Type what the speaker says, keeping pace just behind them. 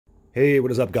Hey,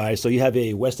 what is up, guys? So you have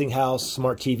a Westinghouse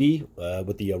Smart TV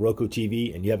with the Roku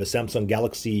TV, and you have a Samsung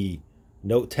Galaxy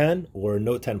Note 10 or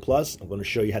Note 10 Plus. I'm going to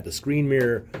show you how to screen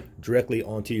mirror directly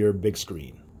onto your big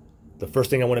screen. The first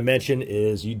thing I want to mention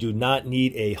is you do not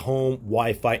need a home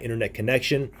Wi-Fi internet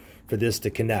connection for this to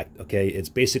connect, okay? It's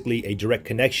basically a direct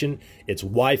connection. It's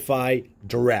Wi-Fi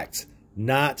direct,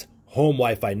 not home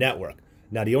Wi-Fi network.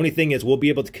 Now, the only thing is we'll be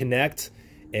able to connect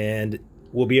and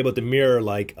we'll be able to mirror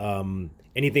like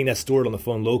anything that's stored on the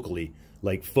phone locally,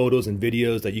 like photos and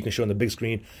videos that you can show on the big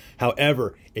screen.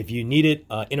 However, if you needed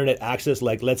internet access,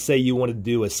 like let's say you wanted to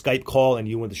do a Skype call and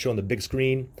you wanted to show on the big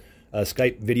screen, a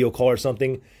Skype video call or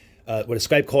something, with a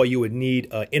Skype call you would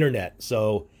need internet.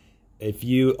 So if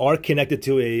you are connected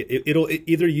to it'll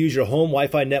either use your home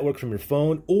Wi-Fi network from your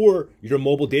phone or your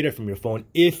mobile data from your phone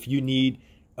if you need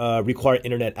require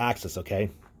internet access, okay?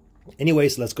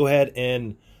 Anyways, let's go ahead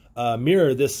and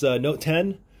mirror this Note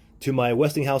 10 to my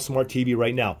Westinghouse Smart TV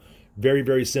right now. Very,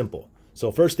 very simple.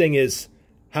 So first thing is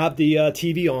have the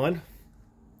TV on.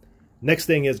 Next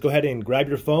thing is go ahead and grab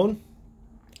your phone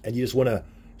and you just want to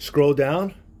scroll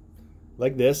down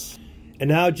like this. And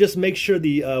now just make sure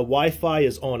the Wi-Fi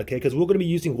is on, okay? Because we're going to be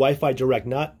using Wi-Fi direct,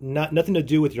 nothing to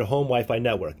do with your home Wi-Fi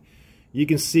network. You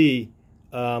can see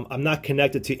I'm not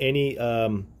connected to any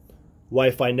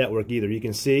Wi-Fi network either. You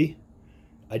can see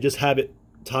I just have it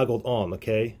toggled on,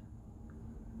 okay?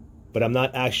 But I'm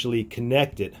not actually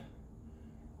connected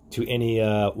to any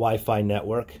Wi-Fi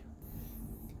network.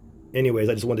 Anyways,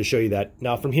 I just wanted to show you that.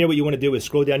 Now from here, what you want to do is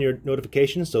scroll down your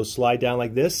notifications. So slide down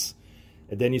like this.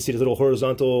 And then you see this little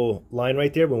horizontal line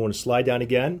right there. We want to slide down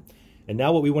again. And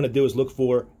now what we want to do is look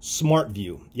for Smart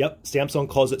View. Yep, Samsung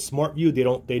calls it Smart View.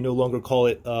 They no longer call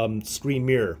it Screen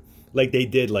Mirror like they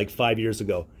did like 5 years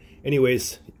ago.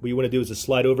 Anyways, what you want to do is just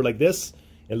slide over like this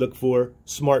and look for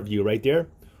Smart View right there.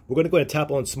 We're going to go ahead and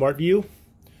tap on Smart View,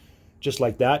 just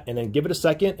like that, and then give it a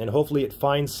second, and hopefully it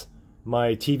finds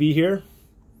my TV here.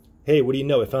 Hey, what do you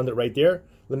know? It found it right there.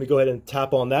 Let me go ahead and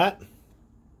tap on that.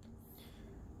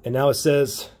 And now it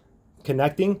says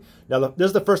connecting. Now, this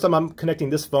is the first time I'm connecting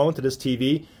this phone to this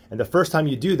TV, and the first time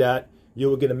you do that, you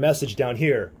will get a message down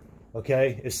here,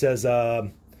 okay? It says,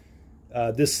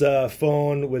 this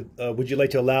phone, would you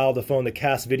like to allow the phone to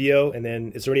cast video? And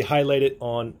then it's already highlighted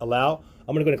on allow.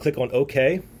 I'm going to click on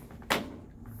OK.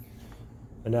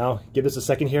 And now give this a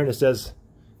second here, and it says,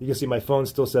 you can see my phone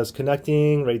still says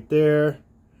connecting right there,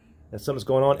 and something's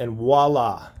going on, and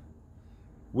voila,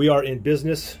 we are in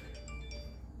business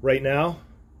right now.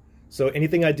 So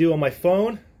anything I do on my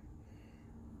phone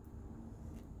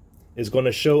is going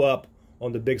to show up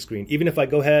on the big screen. Even if I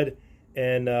go ahead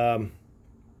and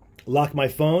lock my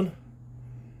phone,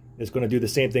 it's going to do the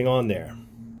same thing on there.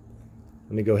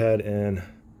 Let me go ahead and,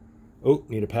 oh,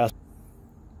 need a password,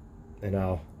 and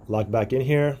I'll log back in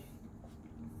here.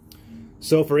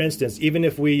 So for instance, even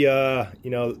if we, I'll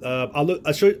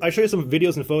show you some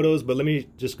videos and photos, but let me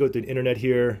just go to the internet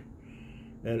here.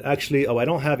 And actually, oh, I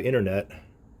don't have internet.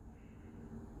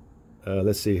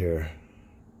 Let's see here.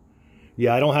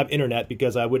 Yeah, I don't have internet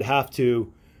because I would have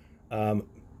to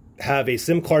have a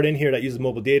SIM card in here that uses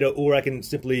mobile data, or I can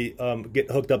simply get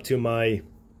hooked up to my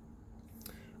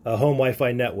home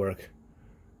Wi-Fi network.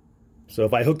 So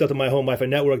if I hooked up to my home Wi-Fi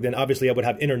network, then obviously I would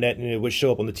have internet and it would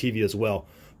show up on the TV as well.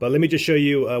 But let me just show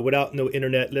you without no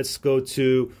internet. Let's go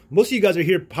to, most of you guys are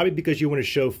here probably because you want to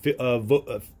show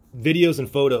videos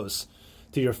and photos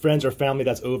to your friends or family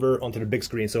that's over onto the big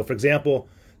screen. So for example,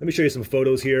 let me show you some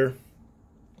photos here,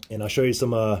 and I'll show you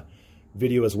some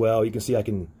video as well. You can see I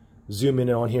can zoom in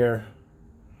on here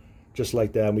just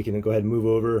like that, and we can go ahead and move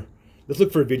over. Let's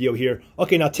look for a video here.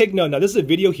 Okay, now take note. Now this is a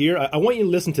video here. I want you to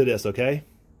listen to this, okay?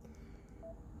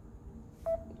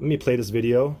 Let me play this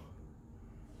video.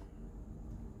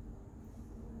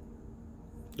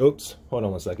 Oops, hold on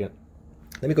one second.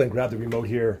 Let me go ahead and grab the remote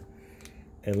here,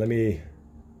 and let me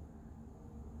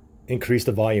increase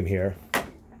the volume here.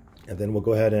 And then we'll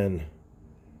go ahead and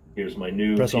here's my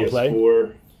new press on play.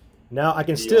 Now I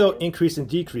can still increase and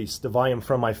decrease the volume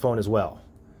from my phone as well.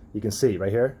 You can see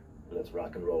right here. Let's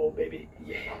rock and roll, baby.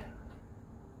 Yeah.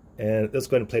 And let's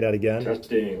go ahead and play that again.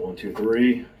 Testing 1 2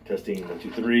 3. Testing 1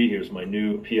 2 3. Here's my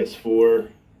new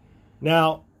PS4.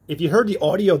 Now, if you heard the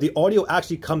audio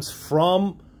actually comes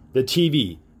from the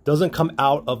TV. Doesn't come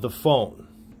out of the phone.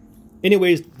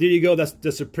 Anyways, there you go. That's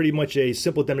just pretty much a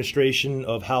simple demonstration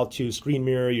of how to screen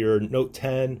mirror your Note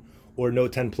 10 or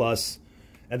Note 10 Plus.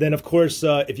 And then, of course,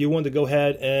 if you want to go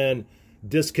ahead and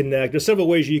disconnect, there's several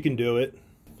ways you can do it.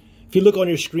 If you look on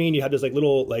your screen, you have this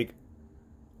little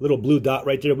blue dot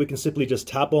right there. We can simply just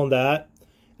tap on that,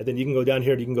 and then you can go down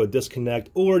here and you can go disconnect,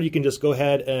 or you can just go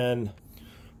ahead and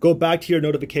go back to your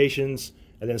notifications,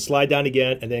 and then slide down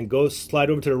again, and then go slide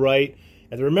over to the right.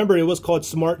 And remember, it was called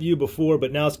Smart View before,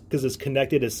 but now it's because it's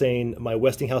connected, it's saying my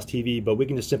Westinghouse TV, but we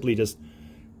can just simply just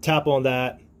tap on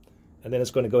that, and then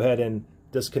it's going to go ahead and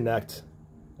disconnect,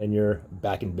 and you're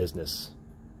back in business.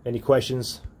 Any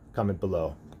questions? Comment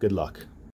below. Good luck.